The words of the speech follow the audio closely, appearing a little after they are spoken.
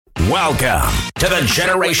Welcome to the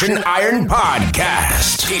Generation Iron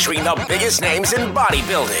Podcast, featuring the biggest names in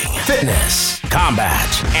bodybuilding, fitness, combat,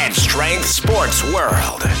 and strength sports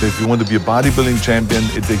world. If you want to be a bodybuilding champion,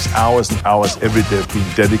 it takes hours and hours every day of being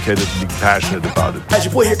dedicated and being passionate about it. As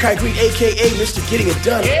your boy here, Concrete, a.k.a. Mr. Getting It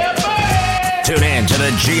Done. Yeah, boy! Tune in to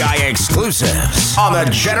the GI exclusives on the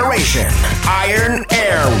Generation Iron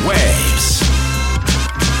Airwaves.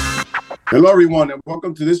 Hello, everyone, and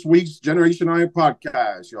welcome to this week's Generation Iron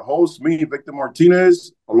Podcast. Your host, me, Victor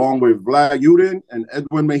Martinez, along with Vlad Yudin and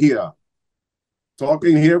Edwin Mejia.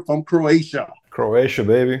 Talking here from Croatia. Croatia,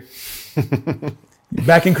 baby.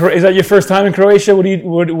 Back in Croatia, is that your first time in Croatia? What do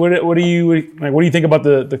you think about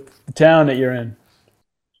the town that you're in?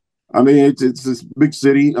 I mean, it's this big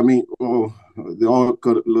city. I mean, they all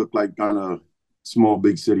could look like kind of small,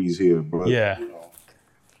 big cities here, but yeah,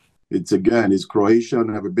 it's Croatia. I've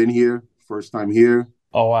never been here. First time here.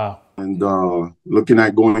 Oh, wow. And looking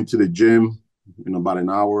at going to the gym in about an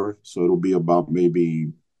hour. So it'll be about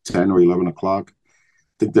maybe 10 or 11 o'clock.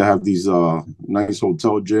 I think they have these nice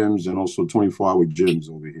hotel gyms and also 24-hour gyms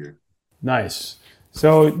over here. Nice.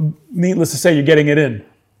 So needless to say, you're getting it in.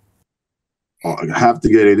 Oh, I have to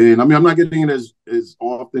get it in. I mean, I'm not getting it as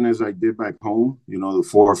often as I did back home, the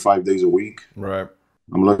 4 or 5 days a week. Right.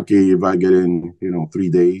 I'm lucky if I get in, 3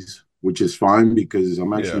 days, which is fine because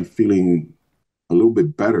I'm actually feeling a little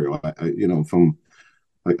bit better. I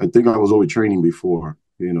think I was overtraining before,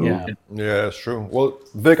 Yeah, that's true. Well,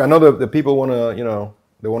 Vic, I know that the people want to,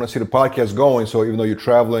 they want to see the podcast going. So even though you're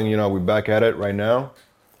traveling, we're back at it right now.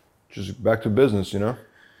 Just back to business, Yeah,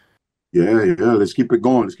 let's keep it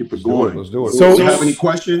going. Let's do it. So, do you have any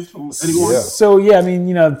questions from anyone? Yeah. So,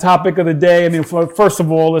 the topic of the day, first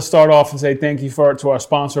of all, let's start off and say thank you to our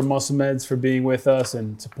sponsor, Muscle Meds, for being with us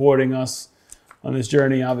and supporting us on this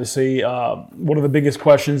journey. Obviously, one of the biggest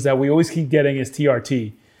questions that we always keep getting is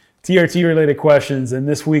TRT. TRT-related questions, and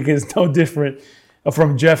this week is no different,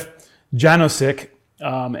 from Jeff Janosik.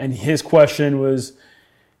 And his question was,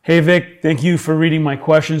 "Hey Vic, thank you for reading my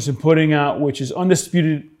questions and putting out, which is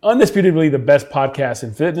undisputably the best podcast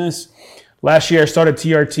in fitness. Last year I started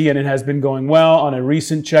TRT and it has been going well. On a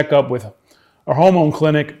recent checkup with our hormone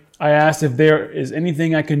clinic, I asked if there is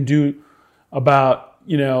anything I can do about,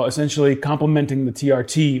 essentially complementing the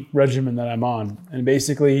TRT regimen that I'm on. And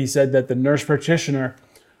basically he said that the nurse practitioner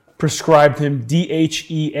prescribed him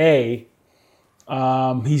DHEA.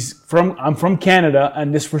 I'm from Canada,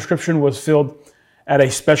 and this prescription was filled at a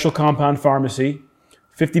special compound pharmacy,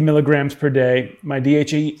 50 milligrams per day. My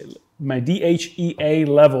DHEA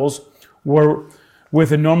levels were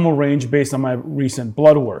with a normal range based on my recent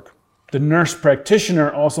blood work. The nurse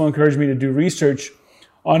practitioner also encouraged me to do research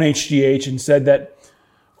on HGH and said that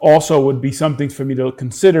also would be something for me to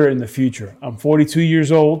consider in the future. I'm 42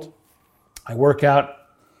 years old. I work out,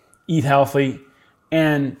 eat healthy,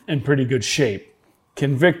 and in pretty good shape.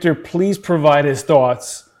 Can Victor please provide his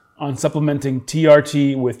thoughts on supplementing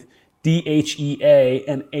TRT with DHEA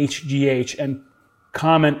and HGH and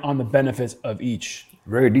comment on the benefits of each?"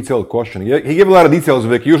 Very detailed question. He gave a lot of details,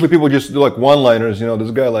 Vic. Usually people just do like one-liners.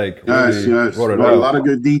 This guy Yes. wrote it A out. lot of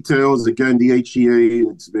good details. Again, DHEA,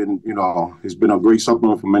 it's been a great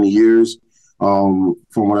supplement for many years. From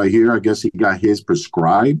what I hear, I guess he got his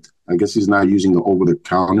prescribed. I guess he's not using the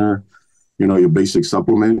over-the-counter, your basic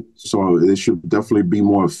supplement. So it should definitely be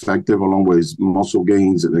more effective along with his muscle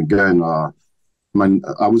gains. And again, I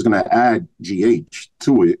was going to add GH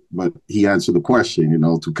to it, but he answered the question,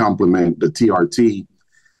 to complement the TRT.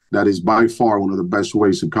 That is by far one of the best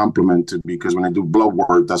ways to complement it, because when I do blood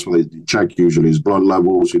work, that's what they check usually is blood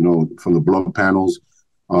levels, from the blood panels,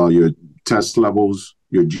 your test levels,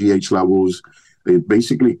 your GH levels. It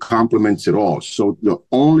basically complements it all. So the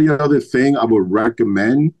only other thing I would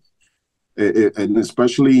recommend, and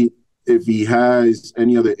especially if he has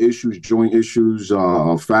any other issues, joint issues,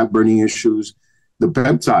 fat burning issues, the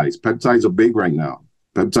peptides. Peptides are big right now.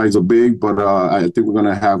 Peptides are big, but I think we're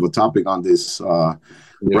going to have a topic on this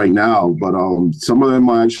right now. But some of them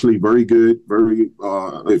are actually very good,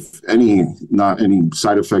 if not any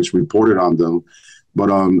side effects reported on them. But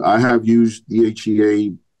I have used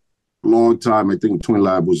DHEA a long time. I think Twin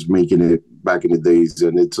Lab was making it back in the days,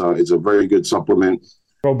 and it's a very good supplement.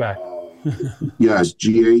 Throwback. Yes,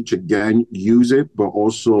 GH, again, use it, but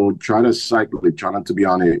also try to cycle it. Try not to be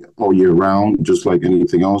on it all year round, just like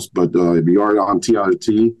anything else. But if you are on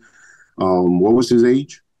TRT, what was his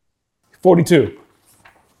age? 42.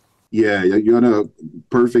 Yeah, you're at a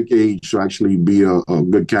perfect age to actually be a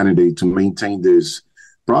good candidate to maintain this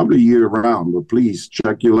probably year round. But please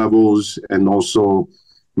check your levels and also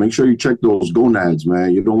make sure you check those gonads,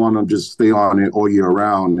 man. You don't want to just stay on it all year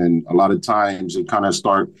round. And a lot of times it kind of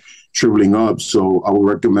start shriveling up. So I would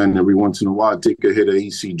recommend every once in a while, take a hit of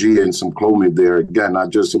ECG and some Clomid there. Again, not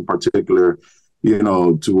just in particular,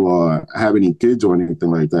 to have any kids or anything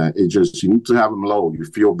like that. It just, you need to have them low. You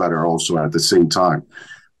feel better also at the same time.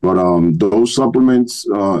 But those supplements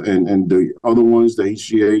and the other ones, the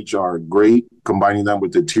HGH, are great. Combining them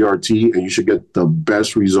with the TRT, and you should get the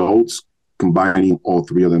best results combining all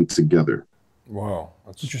three of them together. Wow,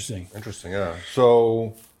 that's interesting. Interesting, yeah.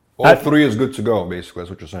 So all three is good to go, basically.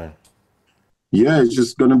 That's what you're saying. Yeah, it's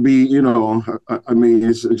just gonna be,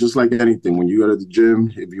 it's just like anything. When you go to the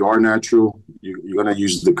gym, if you are natural, you're gonna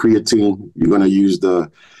use the creatine. You're gonna use the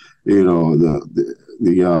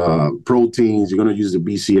proteins. You're gonna use the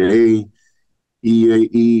BCAA,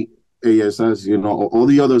 EAE, ASS. All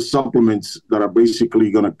the other supplements that are basically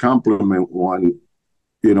gonna complement one,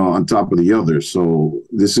 on top of the other. So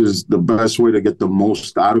this is the best way to get the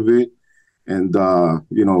most out of it. And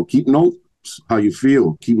keep notes how you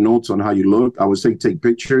feel. Keep notes on how you look. I would say take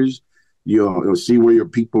pictures. You'll see where your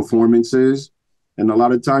peak performance is. And a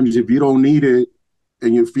lot of times, if you don't need it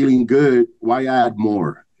and you're feeling good, why add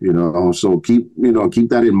more? So keep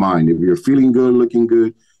that in mind. If you're feeling good, looking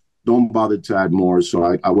good, don't bother to add more.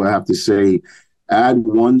 So I would have to say, add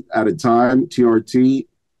one at a time. TRT.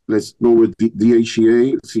 Let's go with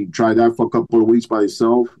DHEA. See, try that for a couple of weeks by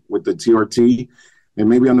itself with the TRT, and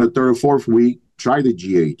maybe on the third or fourth week, try the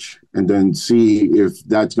GH, and then see if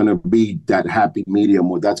that's going to be that happy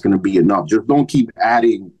medium or that's going to be enough. Just don't keep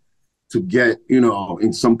adding to get,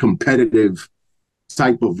 in some competitive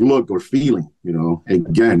type of look or feeling,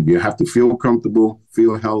 Again, you have to feel comfortable,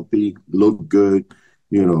 feel healthy, look good,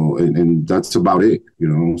 and that's about it,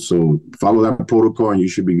 So follow that protocol and you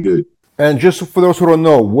should be good. And just for those who don't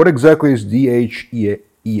know, what exactly is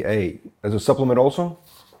DHEA? As a supplement also?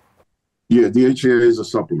 Yeah, DHEA is a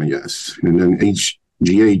supplement, yes. And then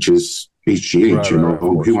HGH is HGH,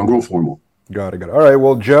 human growth hormone. Got it. All right,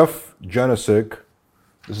 well, Jeff Janasic,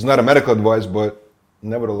 this is not a medical advice, but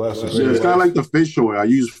nevertheless. It's kind of like the fish oil. I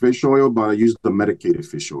use fish oil, but I use the medicated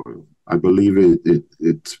fish oil. I believe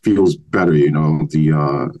it feels better, you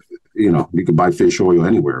can buy fish oil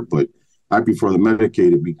anywhere, but I prefer the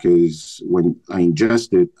medicated because when I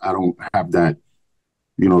ingest it, I don't have that,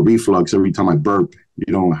 reflux every time I burp.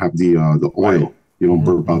 You don't have the oil. You don't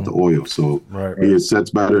burp out the oil. So it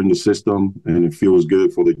sets better in the system and it feels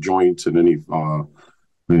good for the joints and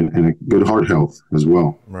and a good heart health as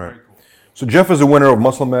well. Right. So Jeff is the winner of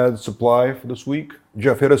Muscle Med Supply for this week.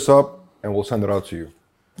 Jeff, hit us up and we'll send it out to you.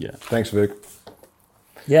 Yeah. Thanks, Vic.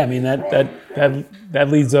 Yeah, I mean that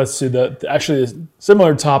leads us to the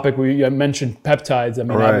similar topic I mentioned peptides. I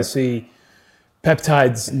mean, obviously,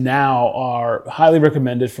 peptides now are highly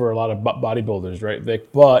recommended for a lot of bodybuilders, right,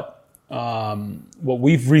 Vic? But what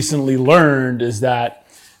we've recently learned is that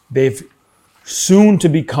they've soon to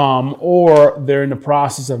become, or they're in the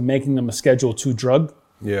process of making them a Schedule II drug.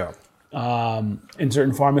 Yeah. In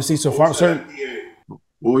certain pharmacies. So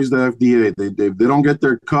Always the FDA. They don't get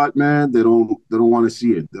their cut, man. They don't want to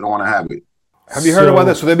see it. They don't want to have it. Have you heard about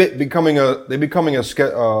this? So they're becoming a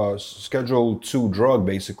Schedule II drug,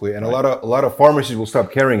 basically, and a lot of pharmacies will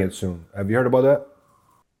stop carrying it soon. Have you heard about that?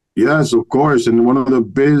 Yes, of course. And one of the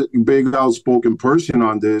big outspoken person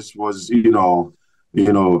on this was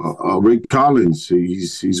Rick Collins.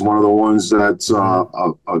 He's one of the ones that's a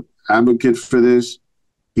advocate for this.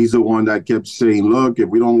 He's the one that kept saying, look, if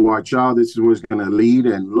we don't watch out, this is what's going to lead.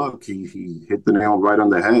 And look, he hit the nail right on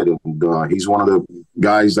the head. And he's one of the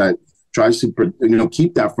guys that tries to,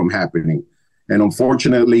 keep that from happening. And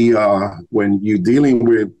unfortunately, when you're dealing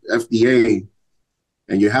with FDA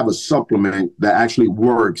and you have a supplement that actually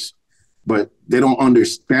works, but they don't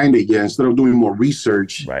understand it yet, instead of doing more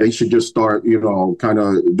research, they should just start, kind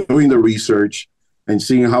of doing the research and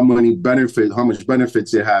seeing how much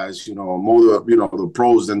benefits it has, more the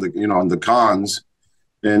pros than the cons.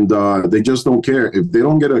 And they just don't care. If they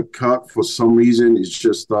don't get a cut for some reason, it's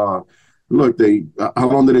just, how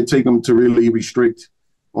long did it take them to really restrict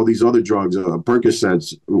all these other drugs,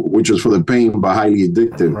 Percocets, which was for the pain, but highly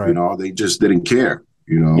addictive, they just didn't care,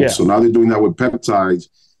 So now they're doing that with peptides.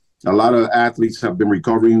 A lot of athletes have been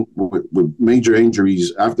recovering with major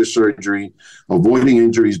injuries after surgery, avoiding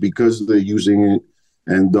injuries because they're using it.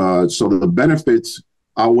 And so the benefits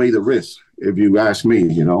outweigh the risk, if you ask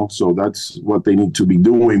me, So that's what they need to be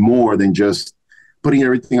doing more than just putting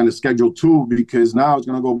everything on the Schedule II, because now it's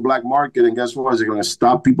going to go black market. And guess what? Is it going to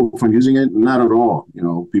stop people from using it? Not at all.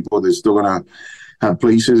 People, they're still going to have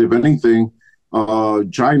places. If anything,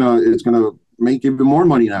 China is going to make even more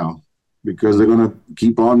money now because they're gonna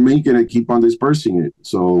keep on making it, keep on dispersing it.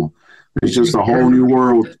 So it's just a whole new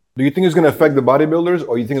world. Do you think it's going to affect the bodybuilders,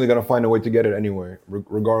 or you think they're going to find a way to get it anyway,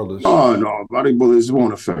 regardless? Oh no, bodybuilders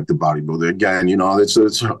won't affect the bodybuilder. Again, it's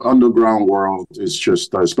an underground world. It's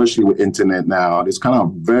just, especially with internet now, it's kind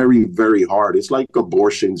of very, very hard. It's like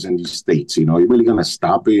abortions in these states. You're really gonna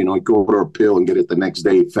stop it. You go order a pill and get it the next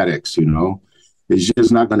day, FedEx. It's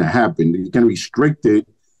just not gonna happen. You can restrict it,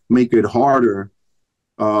 make it harder,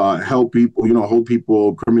 help people, hold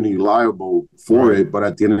people criminally liable for it. But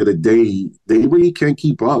at the end of the day, they really can't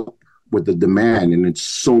keep up with the demand, and it's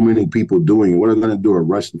so many people doing it. What are they going to do?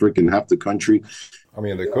 Arrest freaking half the country? I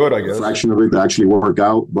mean, they could, I guess. A fraction of it to actually work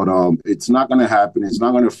out, but it's not going to happen. It's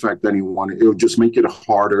not going to affect anyone. It'll just make it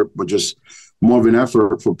harder, but just more of an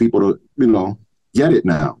effort for people to, get it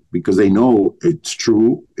now, because they know it's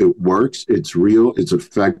true, it works, it's real, it's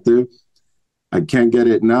effective. I can't get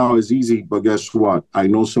it now. It's easy, but guess what? I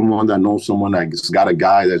know someone that knows someone that's got a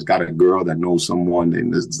guy that's got a girl that knows someone,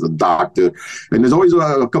 and there's a doctor. And there's always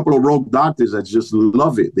a couple of rogue doctors that just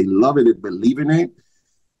love it. They love it, they believe in it,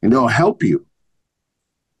 and they'll help you.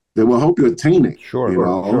 They will help you attain it. Sure.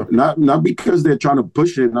 Sure. Not because they're trying to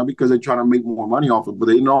push it, not because they're trying to make more money off it, but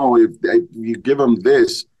they know if you give them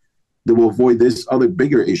this, they will avoid this other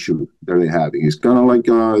bigger issue that they're having. It's kind of like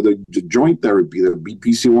the joint therapy, the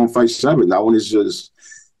BPC 157. That one is just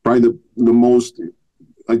probably the most.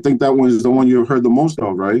 I think that one is the one you've heard the most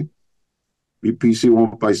of, right? BPC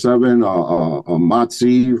 157,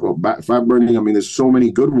 MOTSI, or fat burning. I mean, there's so many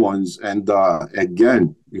good ones. And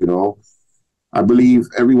again, I believe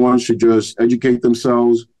everyone should just educate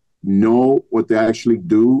themselves, know what they actually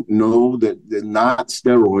do, know that they're not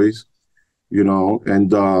steroids.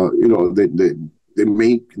 And they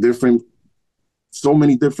make so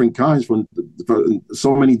many different kinds for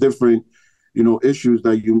so many different, issues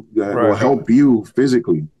that will help you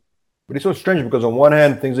physically. But it's so strange because on one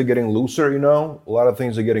hand, things are getting looser, a lot of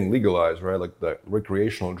things are getting legalized, right? Like the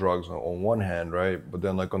recreational drugs on one hand, right? But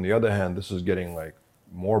then on the other hand, this is getting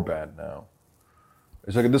more bad now.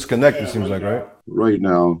 It's like a disconnect, it seems like, right? Right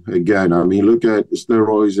now, again, I mean, look at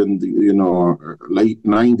steroids in the, late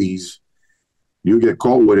 90s. You get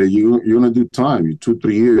caught with it, you're going to do time. You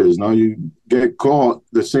 2-3 years. Now you get caught,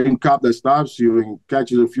 the same cop that stops you and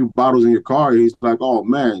catches a few bottles in your car, he's like, oh,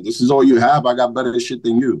 man, this is all you have? I got better shit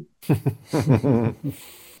than you. So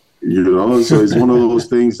it's one of those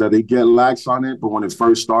things that they get lax on it, but when it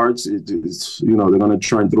first starts, it's they're going to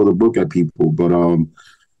try and throw the book at people. But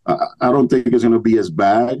I don't think it's going to be as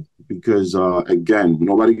bad because, again,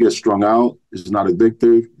 nobody gets strung out. It's not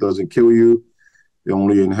addictive, doesn't kill you. It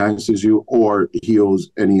only enhances you or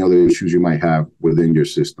heals any other issues you might have within your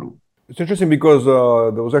system. It's interesting because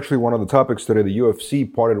there was actually one of the topics today. The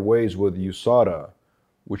UFC parted ways with USADA,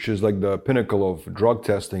 which is like the pinnacle of drug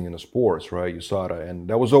testing in the sports, right? USADA. And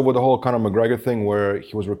that was over the whole Conor McGregor thing where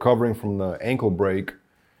he was recovering from the ankle break.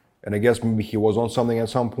 And I guess maybe he was on something at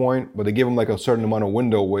some point, but they gave him a certain amount of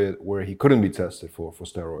window where he couldn't be tested for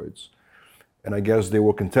steroids. And I guess they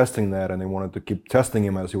were contesting that and they wanted to keep testing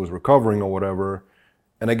him as he was recovering or whatever.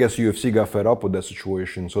 And I guess UFC got fed up with that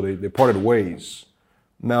situation, so they parted ways.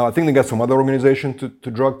 Now, I think they got some other organization to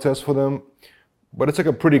drug test for them, but it's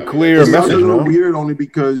a pretty clear message. It's a little weird only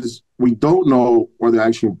because we don't know where they're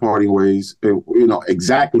actually parting ways,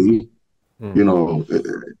 exactly.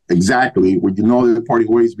 Exactly. We know they're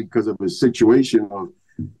parting ways because of a situation of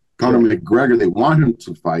Conor McGregor. They want him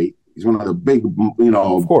to fight. He's one of the big,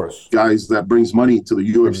 of course, guys that brings money to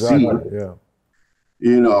the UFC. Exactly. Yeah.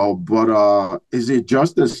 But is it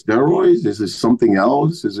just the steroids? Is it something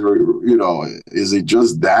else? Is it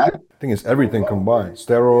just that? I think it's everything combined.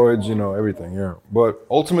 Steroids, everything, yeah. But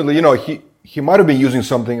ultimately, he might have been using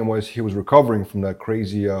something as he was recovering from that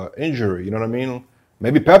crazy injury, you know what I mean?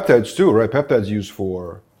 Maybe peptides too, right? Peptides used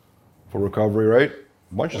for recovery, right?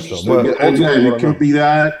 A bunch of stuff. But it could be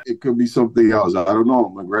that. It could be something else. I don't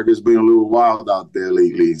know. McGregor's been a little wild out there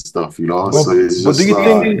lately and stuff, But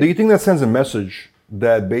do you think that sends a message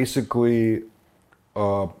that basically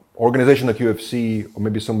organization like UFC or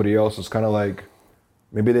maybe somebody else is kind of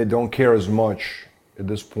maybe they don't care as much at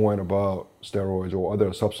this point about steroids or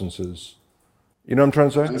other substances? You know what I'm trying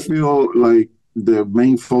to say? I feel like the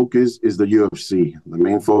main focus is the UFC. The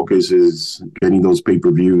main focus is getting those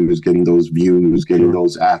pay-per-views, getting those views, getting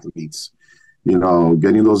those athletes,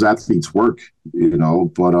 getting those athletes work,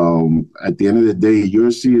 But at the end of the day,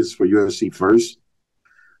 UFC is for UFC first.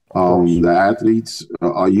 The athletes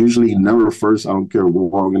are usually never first. I don't care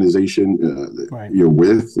what organization you're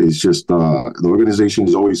with. It's just the organization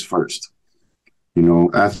is always first.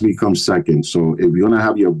 Athlete comes second. So if you're going to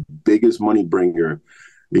have your biggest money bringer,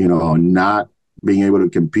 not being able to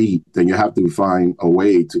compete, then you have to find a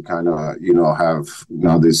way to kind of, have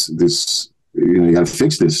this, you got to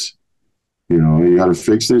fix this. You got to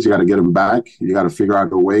fix this. You got to get him back. You got to figure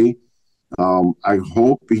out a way. I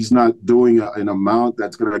hope he's not doing an amount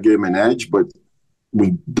that's going to give him an edge, but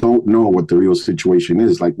we don't know what the real situation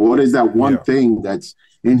is. Like, what is that one thing that's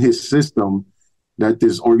in his system that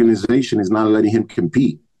this organization is not letting him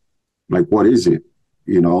compete? Like, what is it?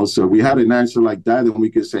 So we had an answer like that, and we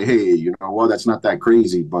could say, hey, that's not that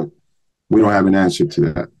crazy, but we don't have an answer to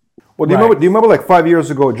that. Well, do you remember like 5 years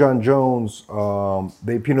ago, John Jones,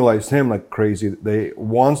 they penalized him like crazy. They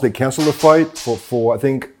canceled the fight for I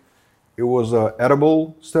think it was a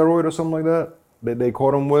edible steroid or something like that they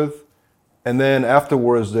caught him with. And then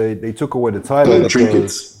afterwards, they took away the title.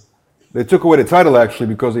 Trinkets. They took away the title actually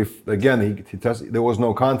because he tested. There was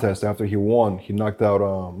no contest after he won. He knocked out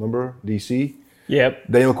remember DC. Yep.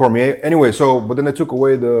 Daniel Cormier. Anyway, but then they took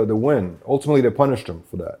away the win. Ultimately, they punished him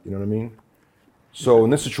for that. You know what I mean? So in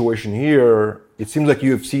this situation here, it seems like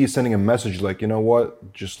UFC is sending a message like, you know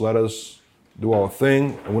what, just let us do our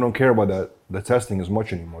thing, and we don't care about the testing as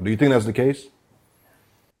much anymore. Do you think that's the case?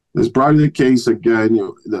 It's probably the case again.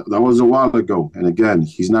 That was a while ago, and again,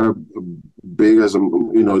 he's not a big as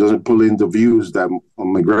doesn't pull in the views that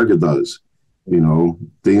McGregor does.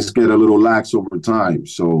 Things get a little lax over time.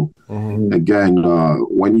 So again,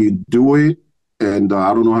 when you do it, and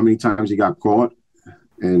I don't know how many times he got caught,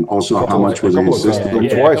 and also how much was in his system.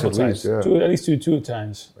 Twice at least, yeah. At least two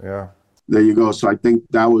times. Yeah. There you go. So I think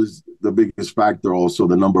that was the biggest factor. Also,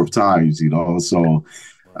 the number of times. So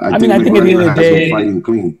I think at the end of the day, fighting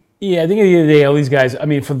clean. Yeah, I think at the end of the day, all these guys, I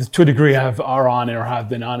mean, to a degree, are on it or have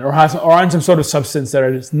been on it or are on some sort of substance that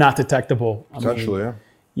is not detectable. Essentially,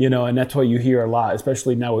 yeah. And that's what you hear a lot,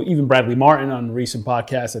 especially now. Even Bradley Martin on a recent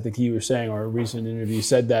podcast, I think he was saying, or a recent interview,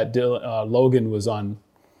 said that Logan was on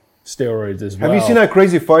steroids as well. Have you seen that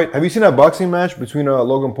crazy fight? Have you seen that boxing match between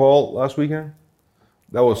Logan Paul last weekend?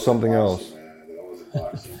 That was something else.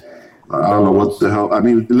 I don't know what the hell. I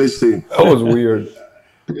mean, listen. That was weird.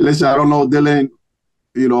 Listen, I don't know Dylan,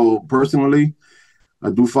 personally.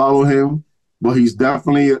 I do follow him, but he's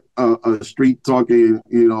definitely a street talking,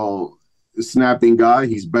 snapping guy.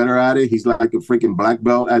 He's better at it. He's like a freaking black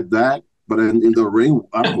belt at that. But in the ring,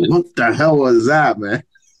 I don't know what the hell was that, man.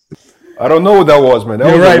 I don't know what that was, man.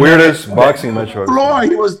 That was the weirdest boxing match. Floor,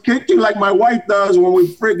 he was kicking like my wife does when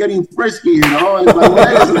we're getting frisky, It's like,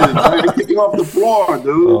 what is this? Kicking off the floor,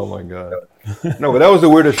 dude. Oh my god. No, but that was the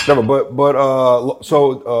weirdest shit ever.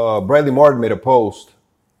 So Bradley Martin made a post.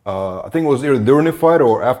 I think it was either during the fight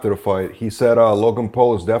or after the fight. He said Logan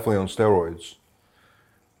Paul is definitely on steroids.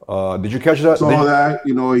 Did you catch that? Saw that.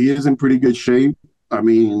 He is in pretty good shape. I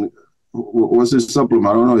mean, what's his supplement?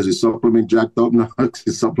 I don't know. Is his supplement jacked up? No, it's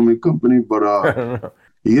his supplement company, but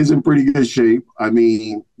he is in pretty good shape. I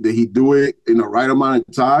mean, did he do it in the right amount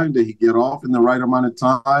of time? Did he get off in the right amount of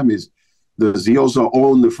time? Does he also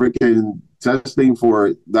own the freaking testing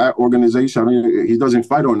for that organization? I mean, he doesn't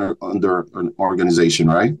fight under an organization,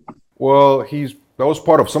 right? Well, that was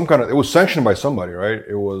part of some kind of. It was sanctioned by somebody, right?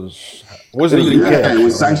 It was. Was it? Yeah, it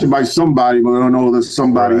was sanctioned by somebody, but I don't know who the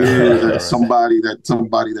somebody is. That somebody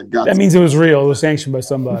that got. That means it was real. It was sanctioned by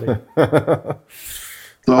somebody. So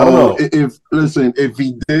I don't know. If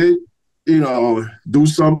he did, do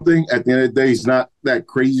something, at the end of the day, he's not that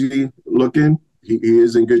crazy looking. He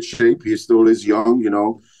is in good shape. He still is young.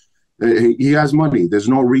 He has money. There's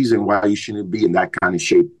no reason why he shouldn't be in that kind of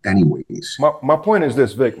shape anyways. My point is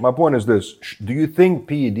this, Vic. My point is this. Do you think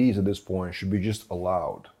PEDs at this point should be just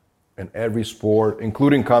allowed in every sport,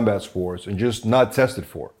 including combat sports, and just not tested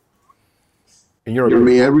for? In your opinion?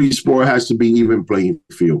 I mean, every sport has to be even playing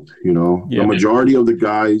field, The majority of the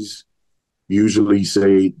guys usually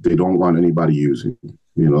say they don't want anybody using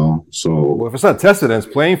So well, if it's not tested, then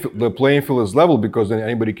the playing field is level because then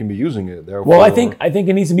anybody can be using it. Therefore, well, I think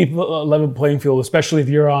it needs to be a level playing field, especially if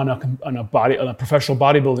you're on a professional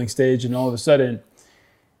bodybuilding stage, and all of a sudden,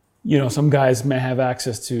 some guys may have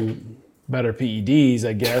access to better PEDs.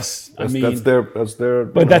 I guess. That's their.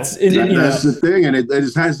 But that's the thing, and it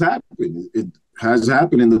has happened. It has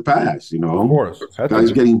happened in the past. Of course,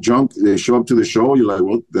 guys getting drunk. They show up to the show. You're like,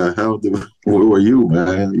 what the hell? Where were you,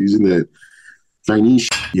 man? Using that Chinese,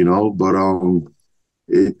 but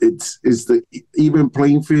it's the even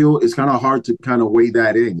playing field. It's kind of hard to kind of weigh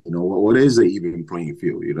that in. What is the even playing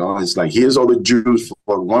field? It's like, here's all the juice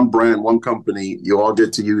for one brand, one company. You all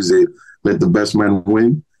get to use it. Let the best man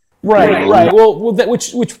win. Right. Well,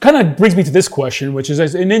 which kind of brings me to this question, which is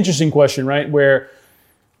an interesting question, right? Where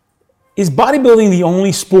is bodybuilding the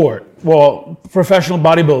only sport? Well, professional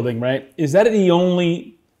bodybuilding, right? Is that the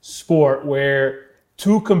only sport where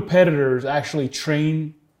two competitors actually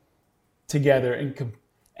train together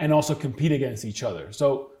and also compete against each other.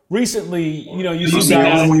 So recently, you see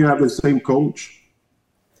guys. When you have the same coach.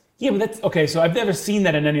 Yeah, but that's okay. So I've never seen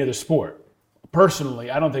that in any other sport. Personally,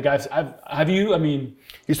 I don't think I've have you? I mean,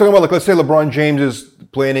 he's talking about, like, let's say LeBron James is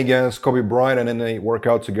playing against Kobe Bryant, and then they work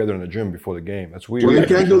out together in the gym before the game. That's weird. Well, you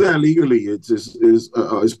can't do that legally.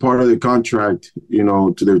 It's part of the contract,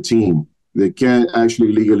 to their team. They can't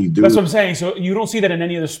actually legally do. That's what I'm saying. So you don't see that in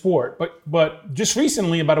any other sport. But just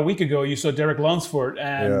recently, about a week ago, you saw Derek Lunsford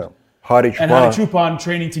and Hadi Chupon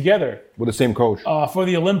training together with the same coach for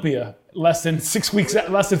the Olympia. Less than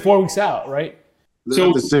 4 weeks out, right? They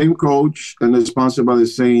have the same coach, and they're sponsored by the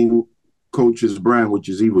same coach's brand, which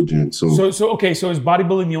is Evogen. So is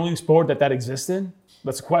bodybuilding the only sport that exists in?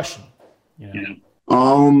 That's a question. Yeah.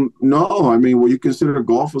 No. I mean, will you consider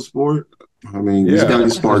golf a sport? I mean, these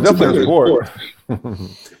guys start definitely together. a sport.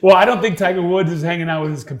 Well, I don't think Tiger Woods is hanging out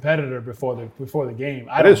with his competitor before the game.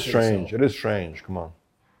 It is strange. So. It is strange. Come on.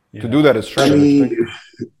 Yeah. To do that is strange.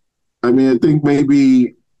 I think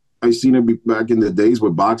maybe I've seen it back in the days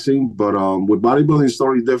with boxing, but with bodybuilding, it's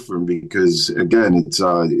totally different because, again, it's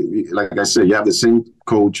like I said, you have the same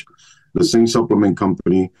coach, the same supplement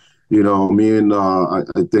company. Me and I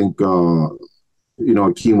think,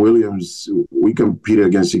 Akeem Williams, we competed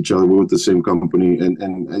against each other. We're with the same company,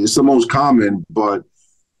 and it's the most common. But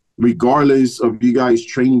regardless of you guys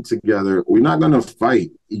training together, we're not going to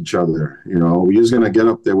fight each other. We're just going to get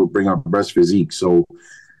up there, we'll bring our best physique. So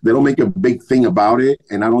they don't make a big thing about it,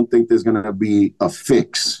 and I don't think there's going to be a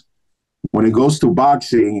fix. When it goes to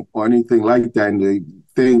boxing or anything like that, and they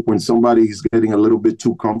think when somebody's getting a little bit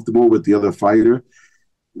too comfortable with the other fighter,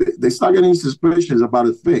 they start getting suspicious about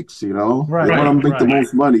a fix, Right, they want to make the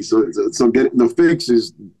most money. So getting the fix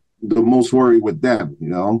is the most worry with them,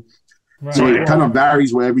 Right. So it kind of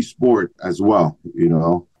varies with every sport as well,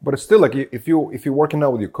 But it's still like if you're working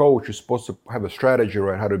out with your coach, you're supposed to have a strategy,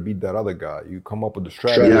 right? How to beat that other guy. You come up with the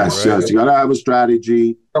strategy. Yes, right? yes. You gotta have a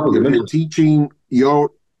strategy. You're teaching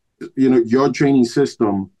your training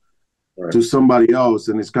system to somebody else,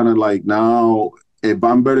 and it's kind of like, now if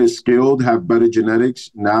I'm better skilled, have better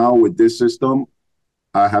genetics, now with this system,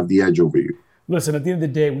 I have the edge over you. Listen, at the end of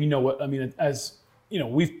the day, we know what I mean. As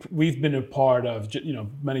we've been a part of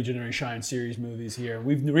many Generation Iron series movies here.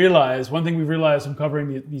 We've realized one thing from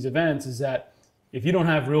covering these events is that if you don't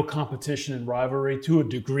have real competition and rivalry to a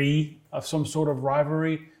degree of some sort of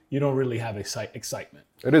rivalry, you don't really have excitement.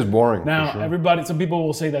 It is boring. Now, sure. Some people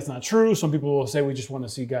will say that's not true. Some people will say we just want to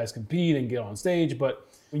see guys compete and get on stage. But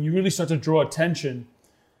when you really start to draw attention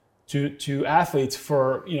to athletes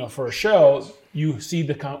for a show, you see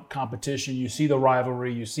the competition, you see the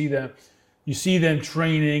rivalry, you see them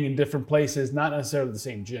training in different places, not necessarily the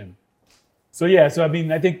same gym. So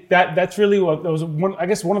I think that's really what that was one. I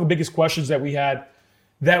guess one of the biggest questions that we had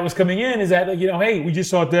that was coming in is that hey, we just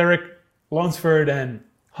saw Derek Lunsford and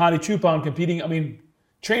Hadi Chupon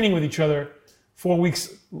training with each other 4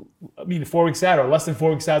 weeks. 4 weeks out or less than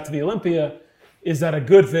 4 weeks out to the Olympia. Is that a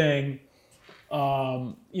good thing?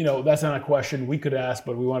 That's not a question we could ask,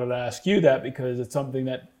 but we wanted to ask you that because it's something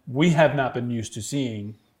that we have not been used to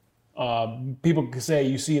seeing. People can say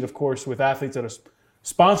you see it, of course, with athletes that are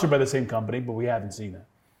sponsored by the same company, but we haven't seen that.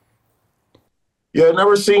 Yeah, I've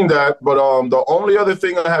never seen that. But the only other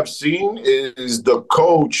thing I have seen is the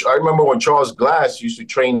coach. I remember when Charles Glass used to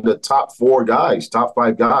train the top 5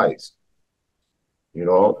 guys.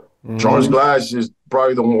 Charles Glass is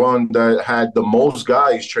probably the one that had the most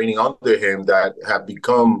guys training under him that have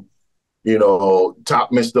become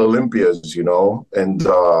top Mr. Olympias, and,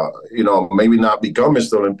 maybe not become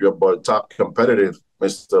Mr. Olympia, but top competitive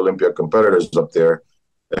Mr. Olympia competitors up there.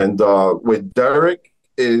 And with Derek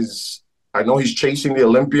I know he's chasing the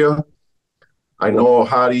Olympia. I know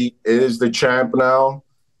Hadi is the champ now.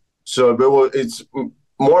 So it's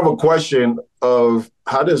more of a question of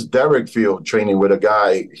how does Derek feel training with a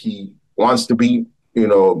guy he wants to beat,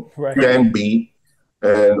 can beat.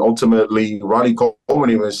 And ultimately, Ronnie Coleman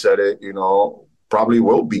even said it, probably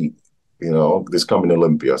will beat, this coming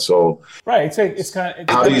Olympia. So, right, it's kind of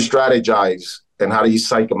how do you strategize and how do you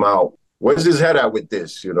psych him out? Where's his head at with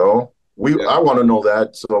this? I want to know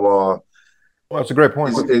that. So, that's a great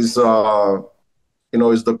point. Is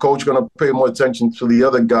the coach going to pay more attention to the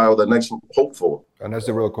other guy or the next hopeful? And that's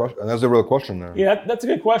the real question. And that's the real question there. Yeah, that's a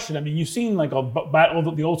good question. You've seen like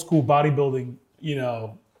the old school bodybuilding,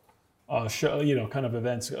 show, kind of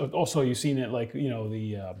events. Also, you've seen it like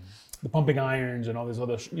the pumping irons and all these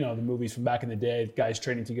other the movies from back in the day, guys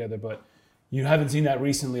training together. But you haven't seen that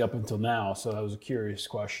recently up until now. So that was a curious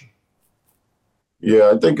question.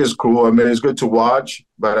 Yeah, I think it's cool. I mean, it's good to watch,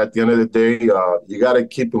 but at the end of the day, you got to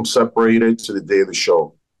keep them separated to the day of the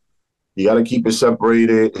show. You got to keep it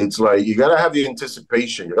separated. It's like you got to have the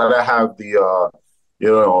anticipation. You got to have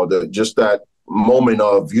the, just that moment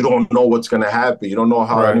of you don't know what's going to happen. You don't know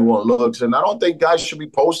how anyone looks. And I don't think guys should be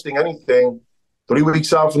posting anything 3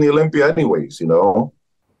 weeks out from the Olympia anyways, you know?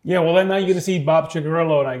 Yeah, well, then now you're going to see Bob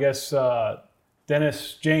Cicherillo and I guess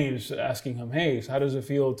Dennis James asking him, hey, so how does it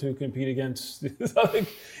feel to compete against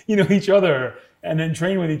each other and then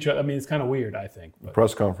train with each other? I mean, it's kind of weird, I think. But.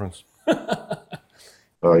 Press conference.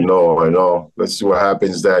 I know. Let's see what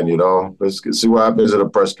happens then, you know. Let's see what happens at a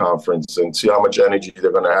press conference and see how much energy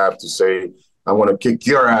they're going to have to say, I'm going to kick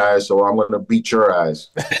your ass or I'm going to beat your ass.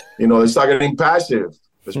 It's not getting passive,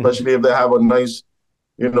 especially if they have a nice,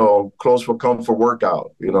 close for comfort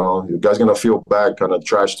workout. You guys going to feel bad kind of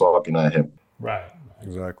trash talking at him. Right.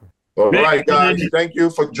 Exactly. All right, guys. Thank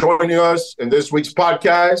you for joining us in this week's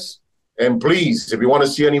podcast. And please, if you want to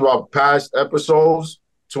see any of our past episodes,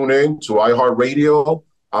 tune in to iHeartRadio,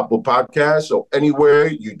 Apple Podcasts, or anywhere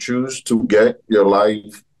you choose to get your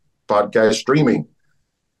live podcast streaming.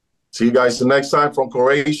 See you guys the next time from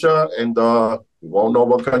Croatia, and we won't know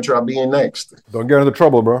what country I'll be in next. Don't get into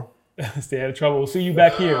trouble, bro. Stay out of trouble. We'll see you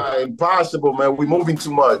back here. Impossible, man. We're moving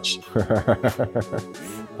too much.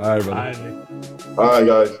 All right, brother. All right,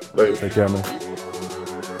 guys. Later. Take care, man.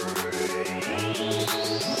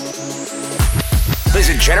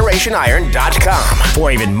 Visit GenerationIron.com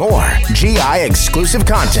for even more GI exclusive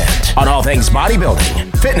content on all things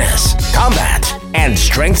bodybuilding, fitness, combat, and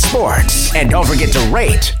strength sports. And don't forget to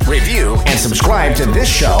rate, review, and subscribe to this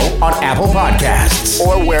show on Apple Podcasts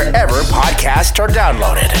or wherever podcasts are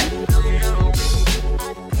downloaded.